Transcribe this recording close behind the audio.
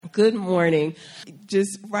Good morning.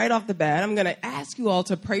 Just right off the bat, I'm going to ask you all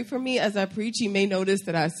to pray for me as I preach. You may notice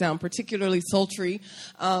that I sound particularly sultry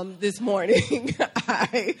this morning.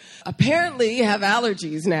 I apparently have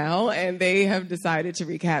allergies now, and they have decided to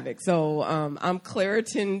wreak havoc. So I'm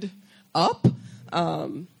Claritined up,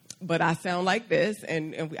 but I sound like this,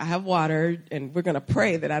 and I have water, and we're going to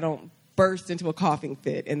pray that I don't burst into a coughing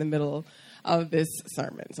fit in the middle of this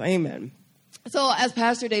sermon. So amen. So as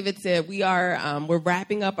Pastor David said, we're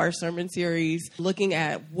wrapping up our sermon series looking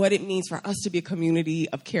at what it means for us to be a community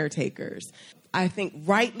of caretakers. I think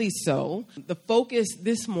rightly so. The focus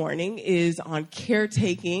this morning is on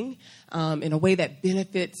caretaking in a way that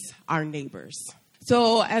benefits our neighbors.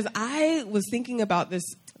 So as I was thinking about this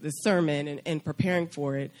sermon and preparing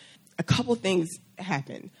for it, a couple things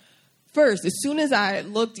happened. First, as soon as I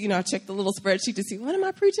looked, I checked the little spreadsheet to see, what am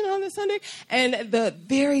I preaching on this Sunday? And the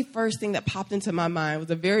very first thing that popped into my mind was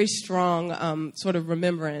a very strong sort of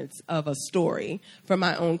remembrance of a story from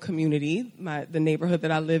my own community, the neighborhood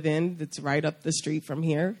that I live in that's right up the street from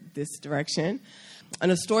here, this direction,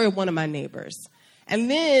 and a story of one of my neighbors. And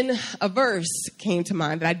then a verse came to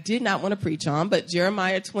mind that I did not want to preach on, but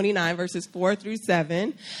Jeremiah 29, verses 4 through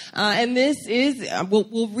 7. And this is,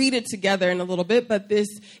 we'll read it together in a little bit, but this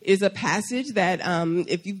is a passage that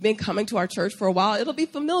if you've been coming to our church for a while, it'll be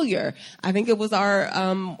familiar. I think it was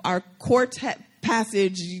our quartet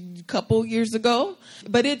passage a couple years ago,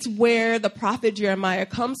 but it's where the prophet Jeremiah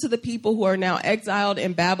comes to the people who are now exiled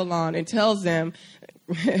in Babylon and tells them,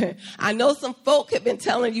 I know some folk have been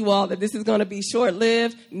telling you all that this is going to be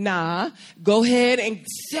short-lived. Nah, go ahead and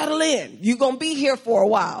settle in. You're going to be here for a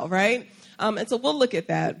while, right? And so we'll look at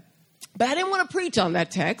that. But I didn't want to preach on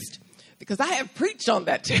that text because I have preached on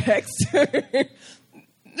that text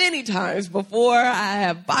many times before. I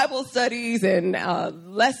have Bible studies and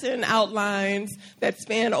lesson outlines that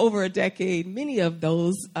span over a decade. Many of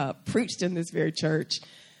those preached in this very church.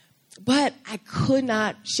 But I could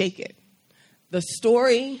not shake it. The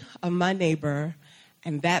story of my neighbor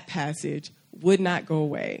and that passage would not go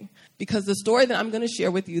away, because the story that I'm going to share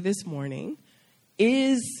with you this morning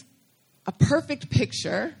is a perfect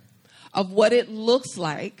picture of what it looks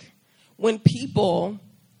like when people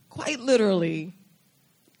quite literally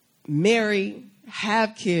marry,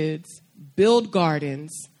 have kids, build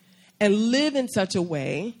gardens, and live in such a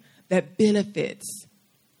way that benefits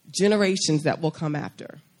generations that will come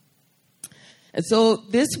after. And so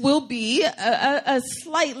this will be a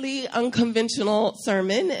slightly unconventional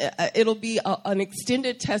sermon. It'll be an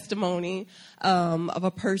extended testimony of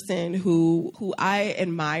a person who I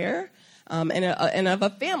admire and of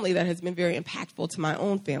a family that has been very impactful to my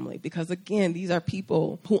own family. Because, again, these are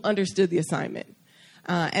people who understood the assignment.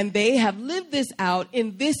 And they have lived this out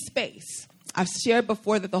in this space. I've shared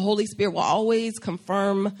before that the Holy Spirit will always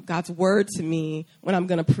confirm God's word to me when I'm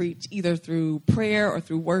going to preach, either through prayer or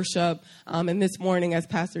through worship. And this morning, as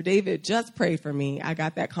Pastor David just prayed for me, I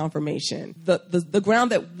got that confirmation. The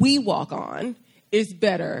ground that we walk on is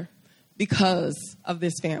better because of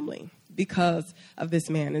this family, because of this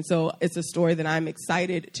man. And so it's a story that I'm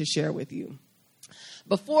excited to share with you.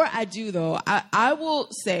 Before I do, though, I will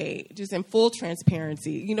say, just in full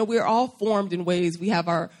transparency, we're all formed in ways. We have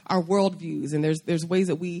our worldviews, and there's ways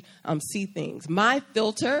that we see things. My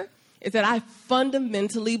filter is that I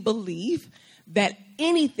fundamentally believe that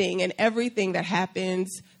anything and everything that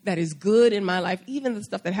happens that is good in my life, even the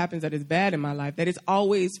stuff that happens that is bad in my life, that is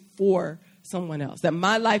always for someone else. That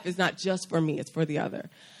my life is not just for me, it's for the other.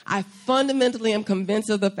 I fundamentally am convinced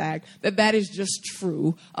of the fact that that is just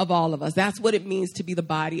true of all of us. That's what it means to be the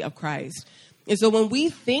body of Christ. And so when we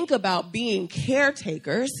think about being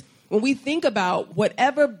caretakers, when we think about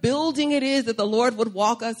whatever building it is that the Lord would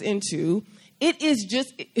walk us into, it's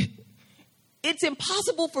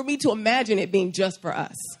impossible for me to imagine it being just for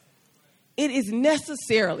us. It is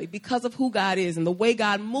necessarily because of who God is and the way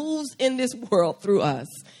God moves in this world through us.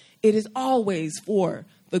 It is always for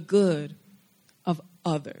the good of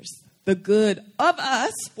others, the good of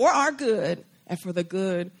us, for our good, and for the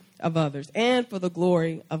good of others, and for the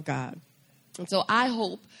glory of God. And so I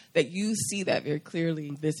hope that you see that very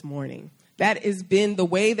clearly this morning. That has been the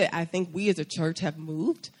way that I think we as a church have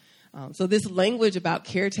moved. So this language about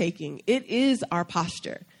caretaking, it is our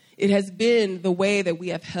posture. It has been the way that we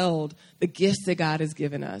have held the gifts that God has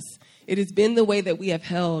given us. It has been the way that we have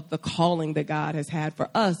held the calling that God has had for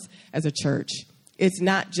us as a church. It's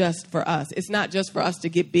not just for us. It's not just for us to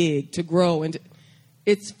get big, to grow.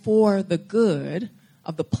 It's for the good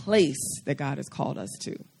of the place that God has called us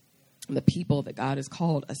to and the people that God has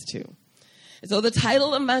called us to. And so the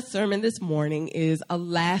title of my sermon this morning is A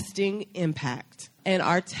Lasting Impact. And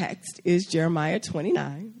our text is Jeremiah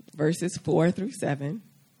 29, verses 4 through 7.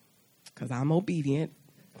 because I'm obedient.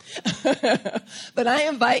 But I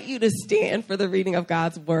invite you to stand for the reading of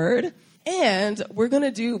God's word. And we're going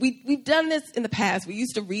to do, we've done this in the past. We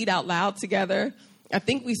used to read out loud together. I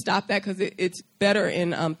think we stopped that because it's better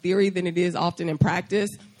in theory than it is often in practice.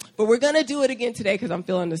 But we're going to do it again today because I'm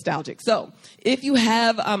feeling nostalgic. So if you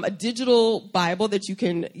have a digital Bible that you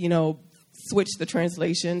can, switch the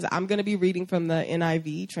translations, I'm going to be reading from the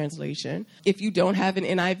NIV translation. If you don't have an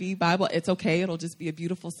NIV Bible, it's okay. It'll just be a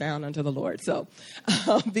beautiful sound unto the Lord. So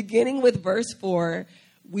beginning with verse 4,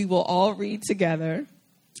 we will all read together.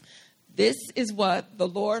 This is what the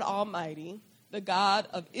Lord Almighty, the God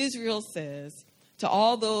of Israel, says to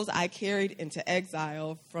all those I carried into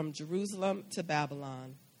exile from Jerusalem to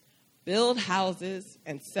Babylon. Build houses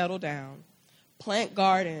and settle down. Plant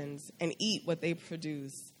gardens and eat what they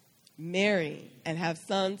produce. Marry and have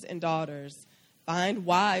sons and daughters. Find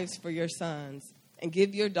wives for your sons and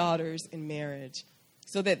give your daughters in marriage,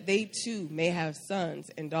 so that they too may have sons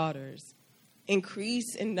and daughters.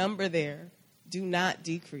 Increase in number there. Do not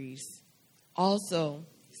decrease. Also,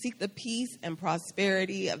 seek the peace and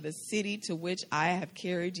prosperity of the city to which I have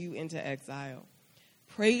carried you into exile.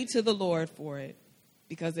 Pray to the Lord for it,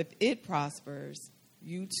 because if it prospers,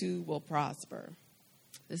 you too will prosper.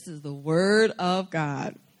 This is the word of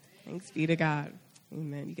God. Thanks be to God.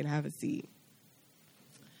 Amen. You can have a seat.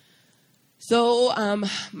 So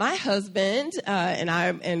my husband and I,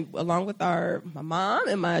 and along with my mom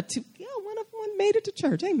and my two, one made it to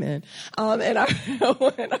church. Amen. And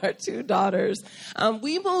our two daughters,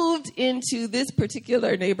 we moved into this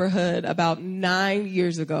particular neighborhood about 9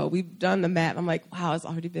 years ago. We've done the math. I'm like, wow, it's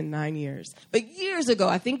already been 9 years. But years ago,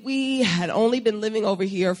 I think we had only been living over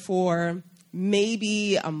here for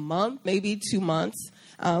maybe a month, maybe 2 months.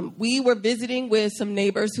 We were visiting with some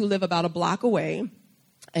neighbors who live about a block away.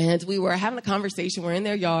 And we were having a conversation. We're in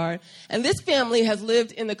their yard. And this family has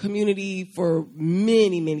lived in the community for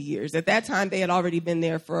many, many years. At that time, they had already been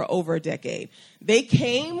there for over a decade. They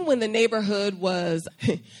came when the neighborhood was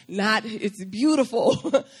it's a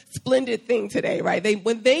beautiful, splendid thing today, right?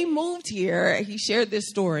 When they moved here, he shared this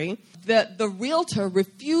story, that the realtor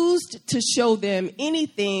refused to show them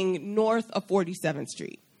anything north of 47th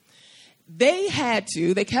Street. They kept,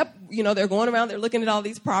 they're going around, they're looking at all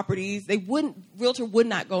these properties. Realtor would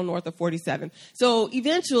not go north of 47th. So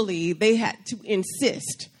eventually they had to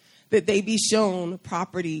insist that they be shown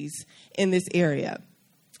properties in this area.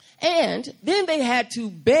 And then they had to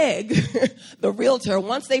beg the realtor,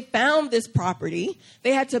 once they found this property,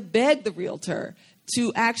 they had to beg the realtor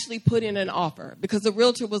to actually put in an offer, because the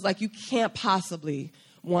realtor was like, you can't possibly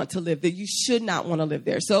want to live there. You should not want to live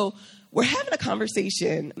there. So we're having a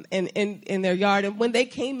conversation in their yard. And when they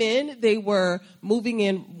came in, they were moving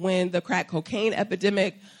in when the crack cocaine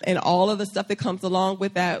epidemic and all of the stuff that comes along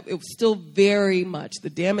with that, it was still very much, the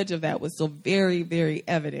damage of that was still very, very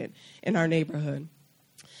evident in our neighborhood.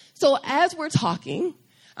 So as we're talking,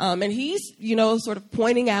 and he's, sort of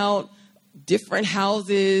pointing out different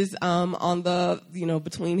houses on the,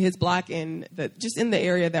 between his block and just in the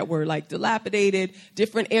area that were like dilapidated,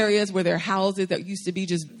 different areas where there are houses that used to be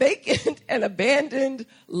just vacant and abandoned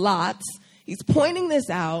lots. He's pointing this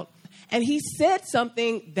out, and he said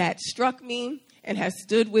something that struck me and has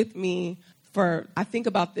stood with me I think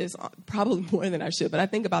about this probably more than I should, but I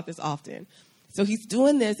think about this often. So he's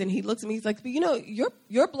doing this, and he looks at me, he's like,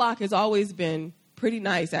 your block has always been pretty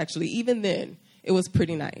nice, actually. Even then, it was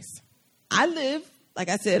pretty nice. I live, like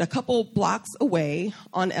I said, a couple blocks away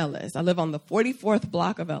on Ellis. I live on the 44th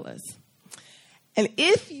block of Ellis. And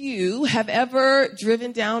if you have ever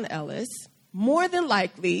driven down Ellis, more than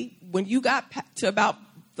likely, when you got to about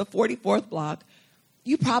the 44th block,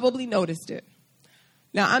 you probably noticed it.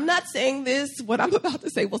 Now, I'm not saying this, what I'm about to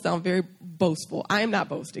say will sound very boastful. I am not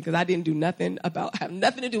boasting, because I didn't do have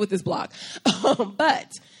nothing to do with this block.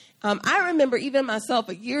 But I remember even myself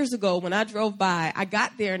years ago when I drove by, I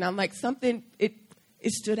got there and I'm like, it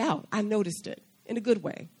stood out. I noticed it in a good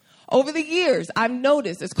way. Over the years, I've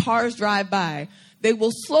noticed as cars drive by, they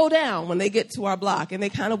will slow down when they get to our block, and they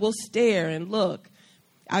kind of will stare and look.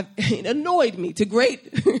 It annoyed me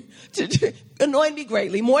annoyed me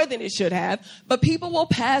greatly, more than it should have. But people will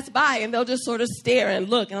pass by and they'll just sort of stare and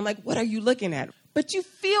look. And I'm like, what are you looking at? But you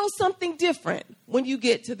feel something different when you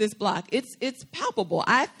get to this block. It's palpable.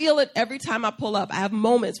 I feel it every time I pull up. I have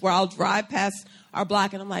moments where I'll drive past our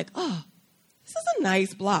block and I'm like, oh, this is a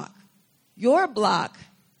nice block. Your block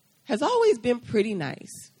has always been pretty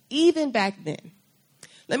nice, even back then.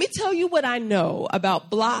 Let me tell you what I know about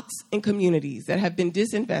blocks and communities that have been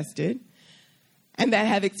disinvested and that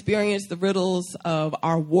have experienced the riddles of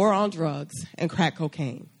our war on drugs and crack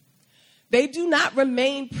cocaine. They do not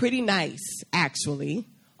remain pretty nice, actually,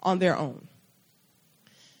 on their own.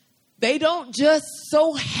 They don't just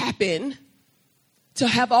so happen to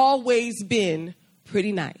have always been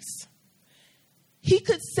pretty nice. He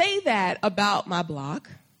could say that about my block,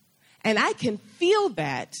 and I can feel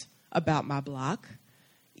that about my block,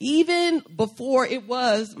 even before it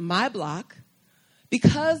was my block,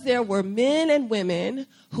 because there were men and women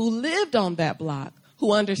who lived on that block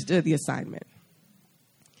who understood the assignment.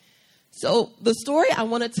 So the story I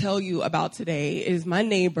want to tell you about today is my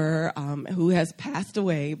neighbor who has passed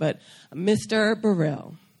away, but Mr.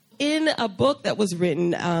 Burrell. In a book that was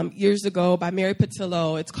written years ago by Mary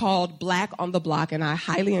Patillo, it's called Black on the Block, and I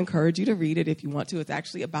highly encourage you to read it if you want to. It's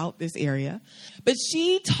actually about this area. But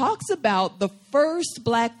she talks about the first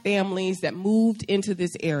black families that moved into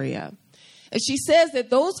this area. And she says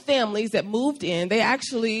that those families that moved in, they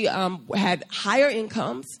actually had higher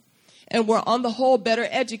incomes and were on the whole better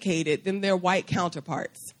educated than their white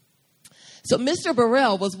counterparts. So Mr.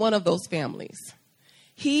 Burrell was one of those families.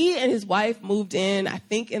 He and his wife moved in, I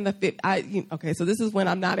think, in the 50s. Okay, so this is when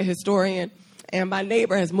I'm not a historian, and my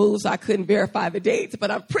neighbor has moved, so I couldn't verify the dates,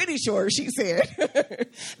 but I'm pretty sure she said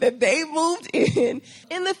that they moved in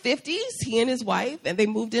the 50s, he and his wife, and they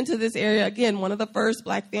moved into this area, again, one of the first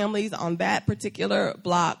black families on that particular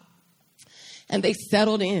block, and they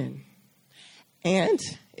settled in. And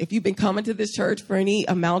if you've been coming to this church for any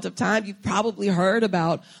amount of time, you've probably heard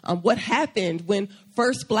about what happened when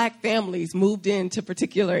first black families moved into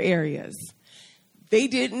particular areas. They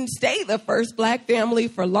didn't stay the first black family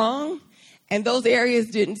for long, and those areas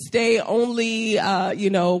didn't stay only, a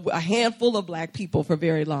handful of black people for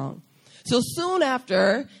very long. So soon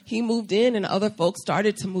after he moved in and other folks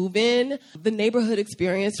started to move in, the neighborhood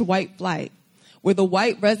experienced white flight, where the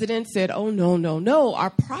white residents said, oh, no, our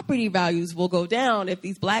property values will go down if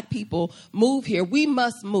these black people move here. We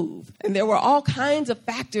must move. And there were all kinds of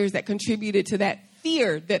factors that contributed to that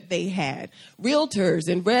fear that they had. Realtors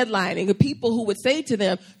and redlining, and people who would say to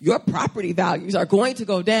them, your property values are going to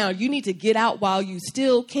go down. You need to get out while you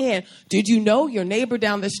still can. Did you know your neighbor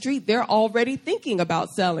down the street, they're already thinking about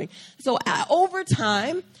selling? So over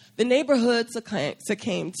time, the neighborhood succumbed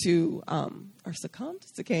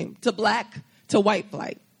to white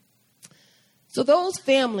flight. So those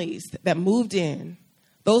families that moved in,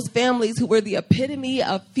 those families who were the epitome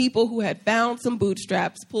of people who had found some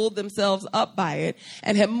bootstraps, pulled themselves up by it,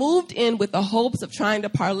 and had moved in with the hopes of trying to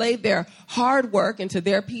parlay their hard work into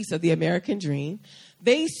their piece of the American dream,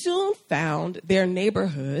 they soon found their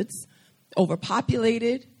neighborhoods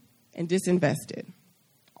overpopulated and disinvested.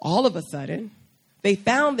 All of a sudden, they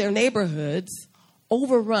found their neighborhoods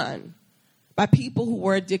overrun by people who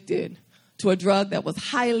were addicted to a drug that was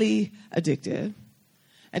highly addictive,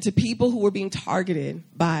 and to people who were being targeted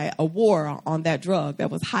by a war on that drug that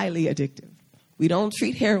was highly addictive. We don't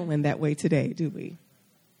treat heroin that way today, do we?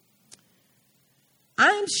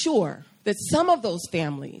 I'm sure that some of those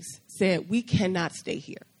families said, we cannot stay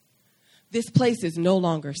here. This place is no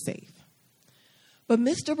longer safe. But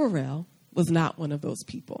Mr. Burrell was not one of those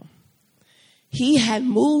people. He had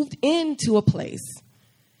moved into a place,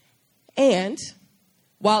 and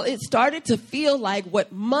while it started to feel like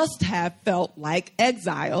what must have felt like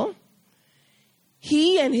exile,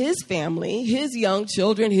 he and his family, his young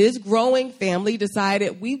children, his growing family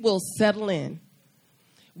decided, we will settle in.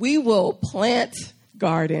 We will plant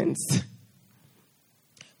gardens.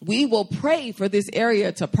 We will pray for this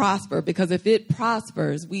area to prosper, because if it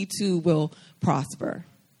prospers, we too will prosper.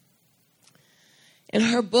 In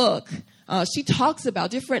her book, she talks about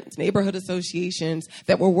different neighborhood associations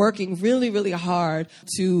that were working really, really hard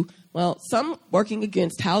to, some working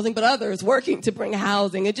against housing, but others working to bring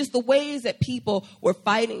housing, and just the ways that people were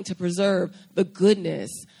fighting to preserve the goodness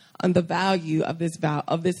and the value of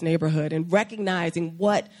this neighborhood, and recognizing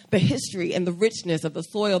what the history and the richness of the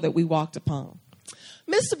soil that we walked upon.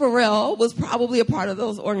 Mr. Burrell was probably a part of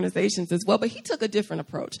those organizations as well, but he took a different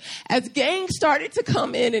approach. As gangs started to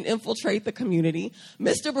come in and infiltrate the community,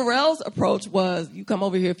 Mr. Burrell's approach was, you come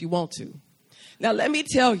over here if you want to. Now, let me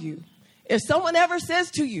tell you, if someone ever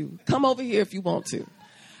says to you, come over here if you want to,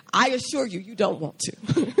 I assure you, you don't want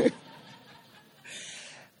to.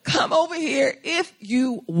 Come over here if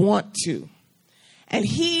you want to. And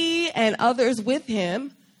he and others with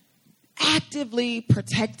him actively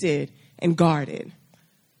protected and guarded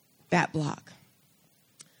that block.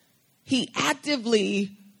 He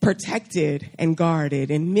actively protected and guarded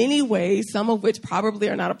in many ways, some of which probably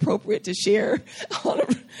are not appropriate to share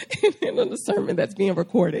in a sermon that's being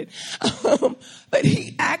recorded. But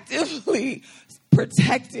he actively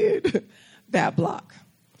protected that block.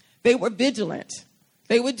 They were vigilant.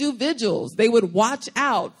 They would do vigils. They would watch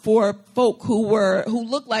out for folk who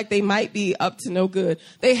looked like they might be up to no good.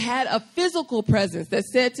 They had a physical presence that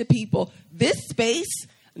said to people, this space,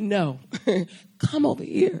 no, come over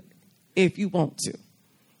here if you want to.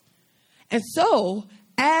 And so,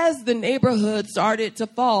 as the neighborhood started to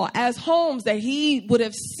fall, as homes that he would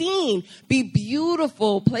have seen be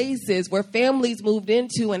beautiful places where families moved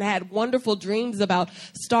into and had wonderful dreams about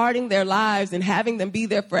starting their lives and having them be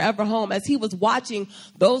their forever home, as he was watching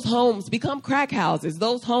those homes become crack houses,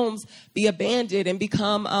 those homes be abandoned and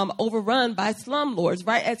become overrun by slumlords,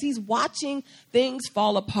 right? As he's watching things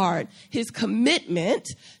fall apart, his commitment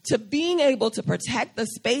to being able to protect the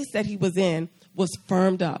space that he was in was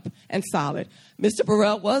firmed up and solid. Mr.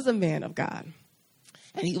 Burrell was a man of God,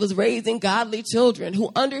 and he was raising godly children who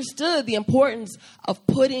understood the importance of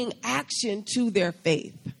putting action to their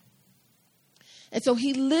faith. And so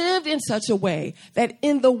he lived in such a way that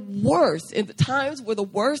in the times where the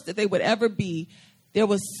worst that they would ever be, there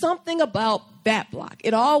was something about that block.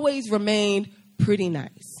 It always remained pretty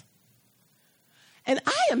nice. And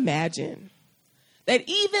I imagine that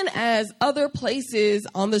even as other places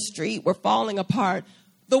on the street were falling apart,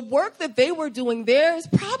 the work that they were doing there is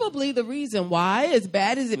probably the reason why, as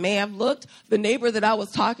bad as it may have looked, the neighbor that I was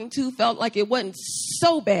talking to felt like it wasn't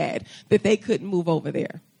so bad that they couldn't move over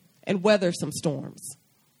there and weather some storms.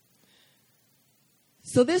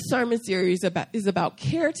 So this sermon series is about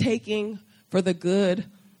caretaking for the good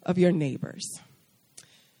of your neighbors.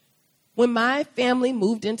 When my family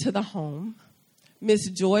moved into the home, Miss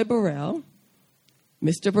Joy Burrell,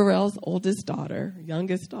 Mr. Burrell's oldest daughter,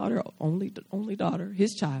 youngest daughter, only daughter,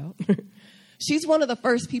 his child. She's one of the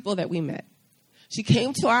first people that we met. She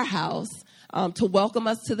came to our house to welcome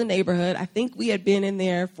us to the neighborhood. I think we had been in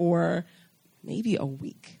there for maybe a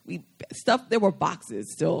week. There were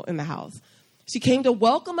boxes still in the house. She came to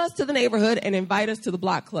welcome us to the neighborhood and invite us to the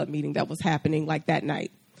block club meeting that was happening like that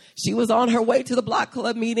night. She was on her way to the block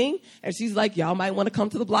club meeting, and she's like, y'all might want to come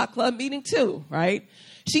to the block club meeting too, right?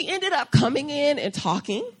 She ended up coming in and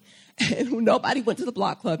talking, and nobody went to the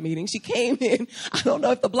block club meeting. She came in. I don't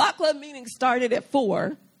know if the block club meeting started at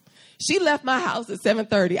 4. She left my house at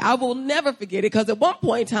 7:30. I will never forget it, because at one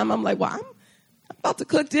point in time, I'm like, well, I'm about to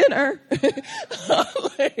cook dinner.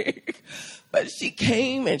 But she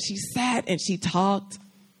came, and she sat, and she talked.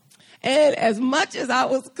 And as much as I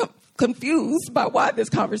was confused by why this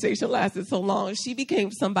conversation lasted so long, she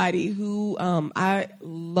became somebody who I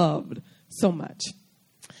loved so much.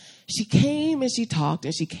 She came and she talked,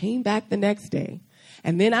 and she came back the next day.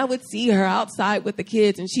 And then I would see her outside with the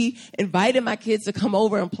kids, and she invited my kids to come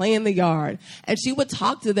over and play in the yard. And she would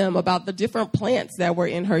talk to them about the different plants that were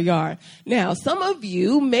in her yard. Now, some of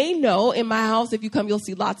you may know in my house, if you come, you'll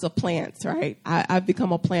see lots of plants, right? I've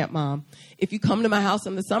become a plant mom. If you come to my house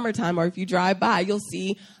in the summertime, or if you drive by, you'll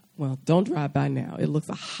see, well, don't drive by now. It looks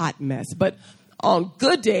a hot mess. But on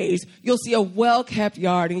good days, you'll see a well-kept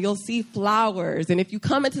yard, and you'll see flowers. And if you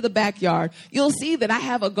come into the backyard, you'll see that I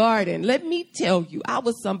have a garden. Let me tell you, I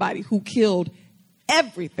was somebody who killed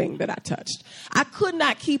everything that I touched. I could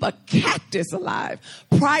not keep a cactus alive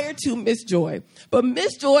prior to Miss Joy. But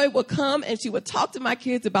Miss Joy would come, and she would talk to my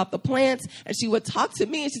kids about the plants, and she would talk to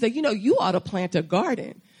me, and she'd say, you ought to plant a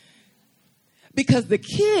garden. Because the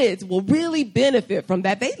kids will really benefit from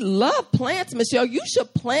that. They love plants, Michelle. You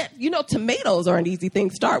should plant, tomatoes are an easy thing.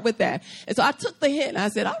 Start with that. And so I took the hint, and I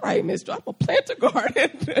said, all right, Miss Joy, I'm going to plant a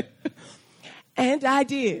garden. And I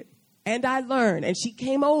did. And I learned. And she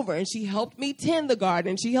came over, and she helped me tend the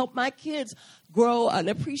garden. She helped my kids grow an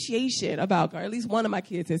appreciation about garden. At least one of my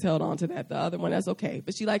kids has held on to that. The other one, that's okay.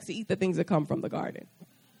 But she likes to eat the things that come from the garden.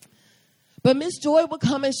 But Miss Joy would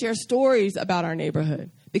come and share stories about our neighborhood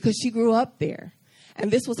because she grew up there. And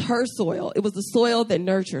this was her soil. It was the soil that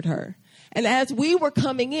nurtured her. And as we were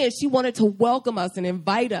coming in, she wanted to welcome us and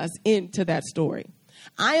invite us into that story.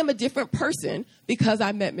 I am a different person because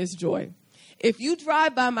I met Miss Joy. If you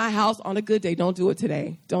drive by my house on a good day, don't do it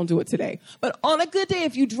today. Don't do it today. But on a good day,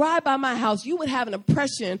 if you drive by my house, you would have an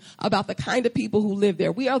impression about the kind of people who live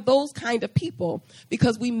there. We are those kind of people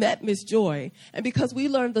because we met Miss Joy and because we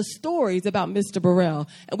learned the stories about Mr. Burrell,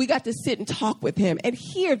 and we got to sit and talk with him and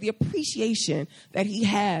hear the appreciation that he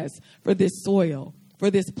has for this soil,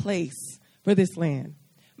 for this place, for this land.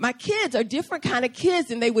 My kids are different kind of kids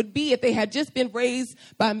than they would be if they had just been raised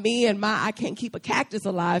by me and my I can't keep a cactus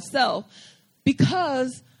alive self.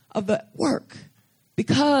 Because of the work,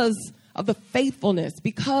 because of the faithfulness,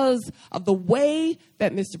 because of the way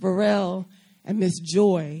that Mr. Burrell and Miss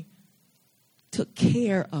Joy took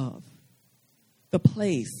care of the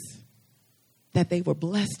place that they were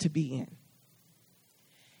blessed to be in.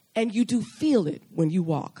 And you do feel it when you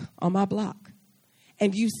walk on my block.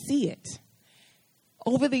 and you see it.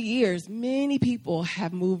 Over the years, many people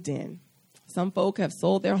have moved in. Some folk have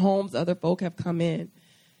sold their homes. Other folk have come in.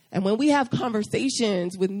 And when we have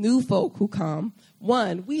conversations with new folk who come,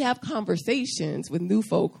 we have conversations with new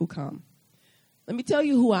folk who come. Let me tell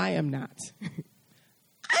you who I am not.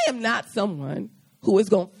 I am not someone who is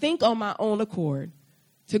going to think on my own accord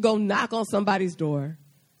to go knock on somebody's door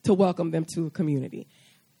to welcome them to a community.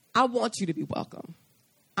 I want you to be welcome.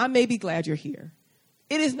 I may be glad you're here.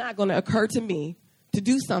 It is not going to occur to me to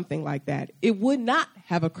do something like that. It would not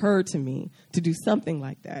have occurred to me to do something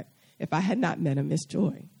like that if I had not met a Miss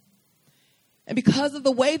Joy. And because of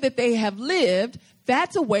the way that they have lived,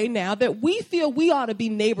 that's a way now that we feel we ought to be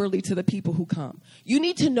neighborly to the people who come. You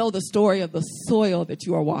need to know the story of the soil that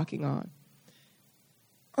you are walking on.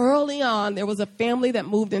 Early on, there was a family that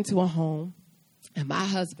moved into a home, and my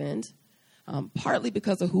husband, partly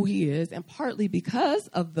because of who he is and partly because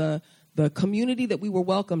of the community that we were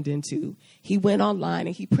welcomed into, he went online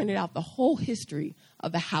and he printed out the whole history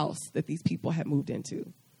of the house that these people had moved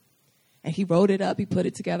into. And he wrote it up. He put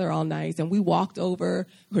it together all nice. And we walked over.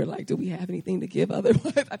 We were like, do we have anything to give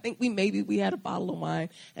otherwise? I think we had a bottle of wine,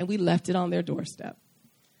 and we left it on their doorstep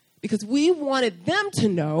because we wanted them to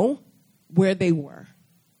know where they were.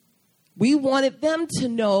 We wanted them to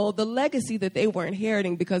know the legacy that they were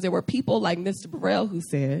inheriting, because there were people like Mr. Burrell who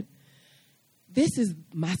said, this is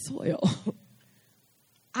my soil.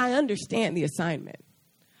 I understand the assignment.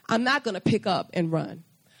 I'm not going to pick up and run.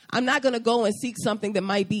 I'm not going to go and seek something that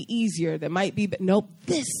might be easier, that might be, nope,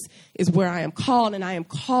 this is where I am called, and I am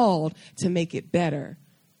called to make it better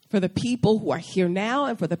for the people who are here now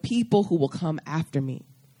and for the people who will come after me.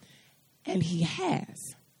 And he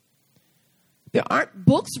has. There aren't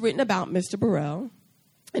books written about Mr. Burrell.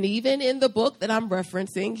 And even in the book that I'm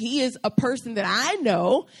referencing, he is a person that I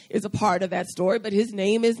know is a part of that story, but his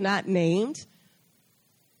name is not named.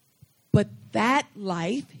 But that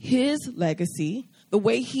life, his legacy, the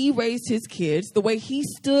way he raised his kids, the way he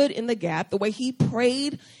stood in the gap, the way he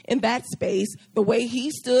prayed in that space, the way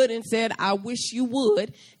he stood and said, I wish you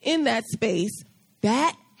would, in that space,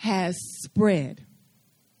 that has spread.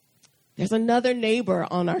 There's another neighbor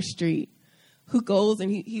on our street who goes and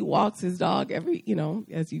he walks his dog every,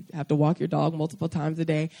 as you have to walk your dog multiple times a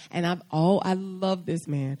day. And I love this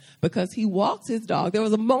man because he walks his dog. There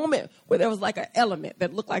was a moment where there was like an element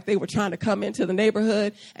that looked like they were trying to come into the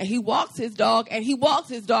neighborhood, and he walks his dog, and he walks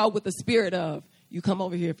his dog with the spirit of, you come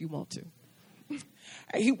over here if you want to.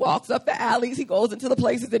 And he walks up the alleys. He goes into the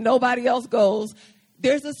places that nobody else goes.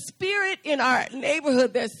 There's a spirit in our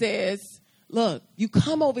neighborhood that says, look, you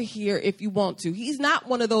come over here if you want to. He's not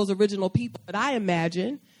one of those original people, but I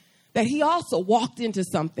imagine that he also walked into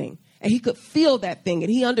something and he could feel that thing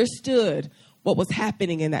and he understood what was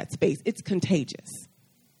happening in that space. It's contagious.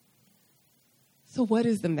 So what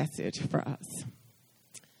is the message for us?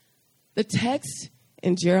 The text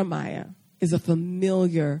in Jeremiah is a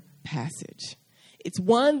familiar passage. It's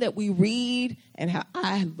one that we read, and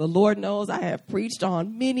the Lord knows I have preached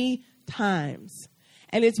on many times.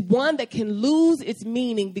 And it's one that can lose its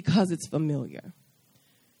meaning because it's familiar.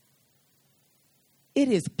 It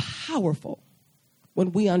is powerful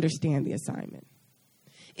when we understand the assignment.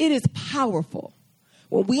 It is powerful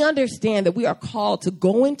when we understand that we are called to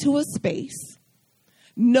go into a space,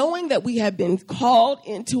 knowing that we have been called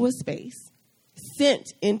into a space, sent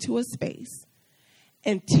into a space,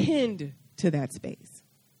 and tend to that space.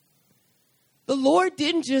 The Lord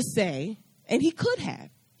didn't just say, and he could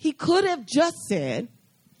have just said,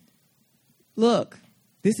 look,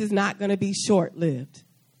 this is not going to be short-lived.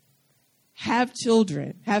 Have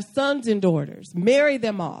children, have sons and daughters, marry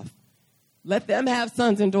them off. Let them have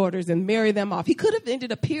sons and daughters and marry them off. He could have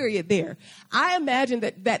ended a period there. I imagine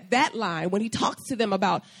that line, when he talks to them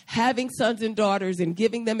about having sons and daughters and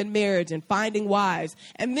giving them in marriage and finding wives,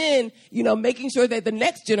 and then, making sure that the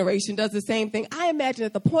next generation does the same thing. I imagine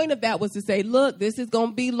that the point of that was to say, look, this is going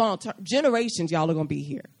to be long-term. Generations, y'all are going to be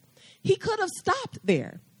here. He could have stopped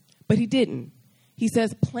there, but he didn't. He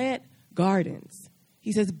says, plant gardens.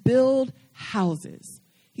 He says, build houses.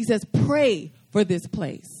 He says, pray for this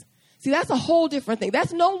place. See, that's a whole different thing.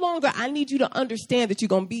 That's no longer, I need you to understand that you're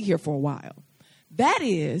going to be here for a while. That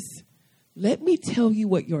is, let me tell you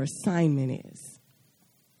what your assignment is.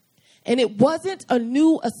 And it wasn't a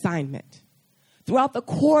new assignment. Throughout the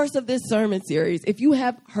course of this sermon series, if you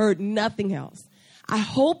have heard nothing else, I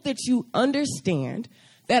hope that you understand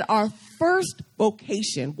that our first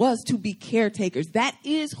vocation was to be caretakers. That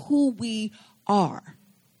is who we are.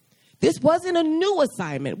 This wasn't a new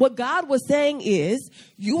assignment. What God was saying is,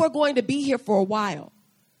 you are going to be here for a while.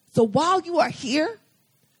 So while you are here,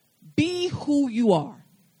 be who you are.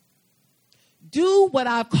 Do what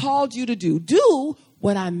I've called you to do. Do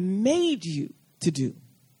what I made you to do.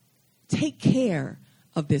 Take care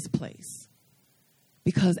of this place.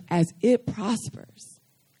 Because as it prospers,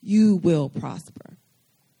 you will prosper.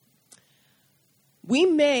 We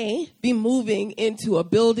may be moving into a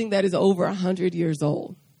building that is over 100 years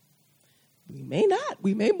old. We may not.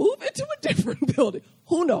 We may move into a different building.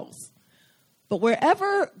 Who knows? But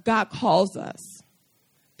wherever God calls us,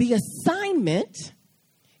 the assignment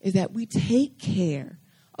is that we take care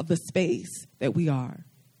of the space that we are,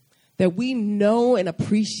 that we know and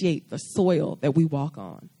appreciate the soil that we walk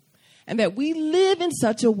on, and that we live in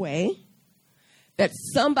such a way that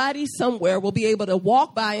somebody somewhere will be able to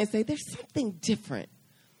walk by and say, there's something different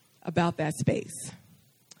about that space.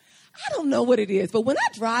 I don't know what it is, but when I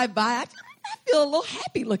drive by, I feel a little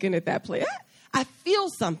happy looking at that place. I feel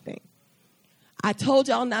something. I told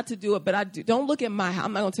y'all not to do it, but I do. Don't look at my house.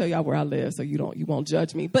 I'm not going to tell y'all where I live, so you won't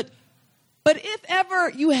judge me. But if ever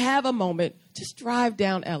you have a moment, just drive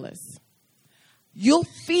down Ellis. You'll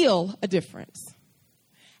feel a difference.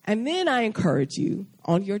 And then I encourage you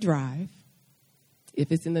on your drive,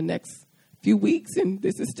 if it's in the next few weeks and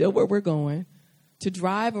this is still where we're going, to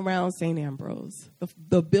drive around St. Ambrose,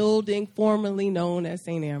 the building formerly known as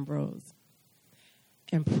St. Ambrose,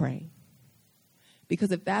 and pray.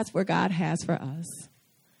 Because if that's where God has for us,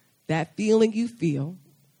 that feeling you feel,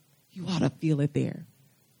 you ought to feel it there.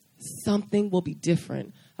 Something will be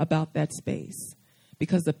different about that space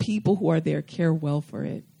because the people who are there care well for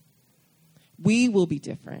it. We will be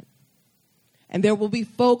different. And there will be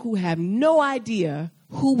folk who have no idea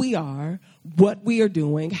who we are, what we are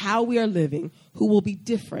doing, how we are living, who will be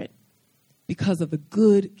different because of the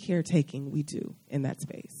good caretaking we do in that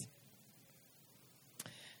space.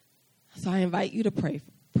 So I invite you to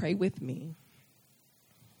pray with me.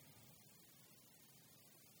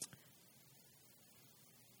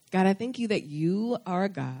 God, I thank you that you are a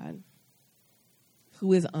God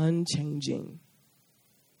who is unchanging.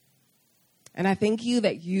 And I thank you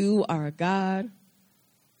that you are a God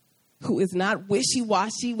who is not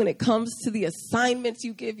wishy-washy when it comes to the assignments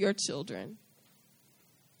you give your children.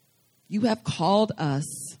 You have called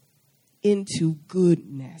us into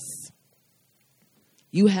goodness.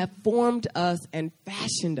 You have formed us and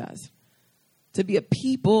fashioned us to be a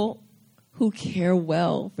people who care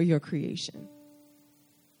well for your creation.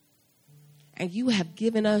 And you have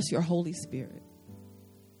given us your Holy Spirit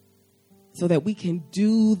so that we can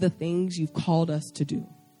do the things you've called us to do.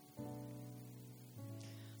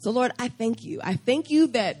 So, Lord, I thank you. I thank you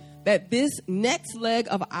that this next leg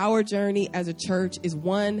of our journey as a church is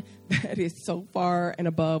one that is so far and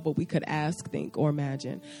above what we could ask, think, or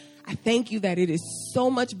imagine. I thank you that it is so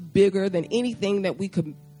much bigger than anything that we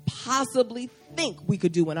could possibly think we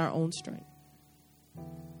could do in our own strength.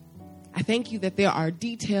 I thank you that there are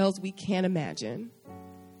details we can't imagine,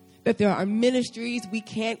 that there are ministries we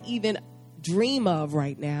can't even dream of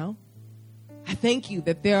right now. I thank you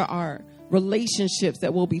that there are relationships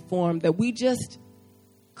that will be formed that we just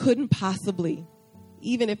couldn't possibly,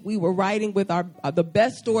 even if we were writing with the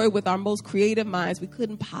best story with our most creative minds, we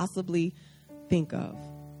couldn't possibly think of.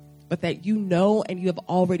 But that you know and you have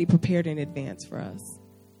already prepared in advance for us.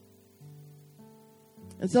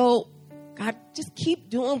 And so, God, just keep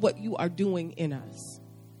doing what you are doing in us.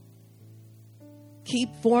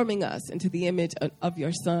 Keep forming us into the image of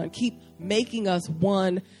your Son. Keep making us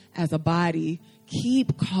one as a body.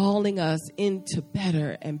 Keep calling us into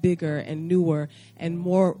better and bigger and newer and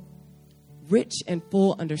more rich and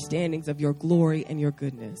full understandings of your glory and your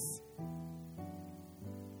goodness.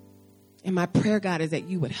 And my prayer, God, is that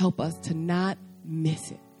you would help us to not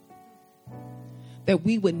miss it. That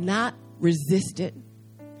we would not resist it.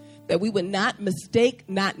 That we would not mistake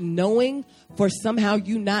not knowing for somehow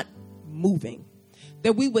you not moving.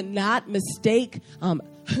 That we would not mistake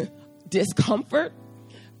discomfort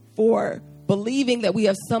for believing that we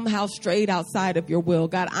have somehow strayed outside of your will.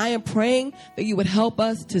 God, I am praying that you would help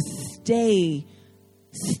us to stay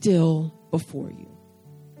still before you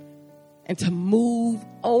and to move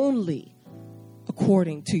only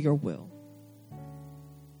according to your will.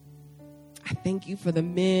 I thank you for the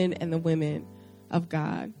men and the women of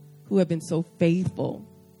God who have been so faithful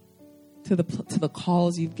to the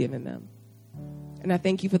calls you've given them. And I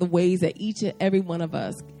thank you for the ways that each and every one of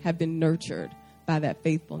us have been nurtured by that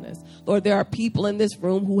faithfulness. Lord, there are people in this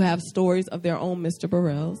room who have stories of their own Mr.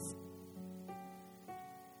 Burrells.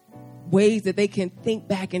 Ways that they can think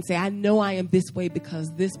back and say, I know I am this way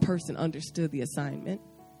because this person understood the assignment.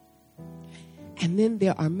 And then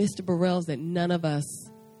there are Mr. Burrells that none of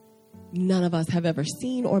us have ever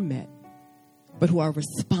seen or met, but who are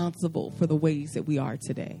responsible for the ways that we are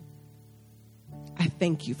today. I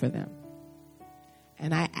thank you for them.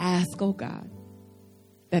 And I ask, oh God,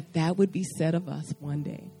 that would be said of us one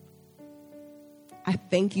day. I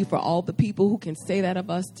thank you for all the people who can say that of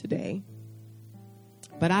us today.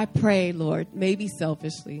 But I pray, Lord, maybe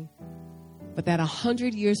selfishly, but that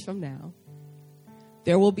 100 years from now,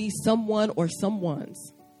 there will be someone or someones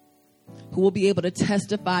who will be able to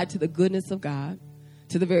testify to the goodness of God,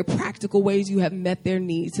 to the very practical ways you have met their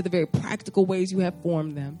needs, to the very practical ways you have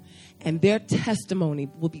formed them. And their testimony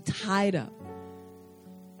will be tied up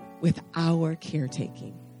with our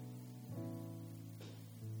caretaking.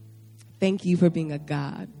 Thank you for being a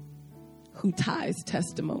God who ties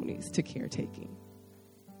testimonies to caretaking.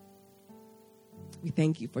 We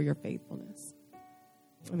thank you for your faithfulness.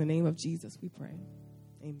 In the name of Jesus, we pray.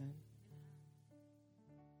 Amen.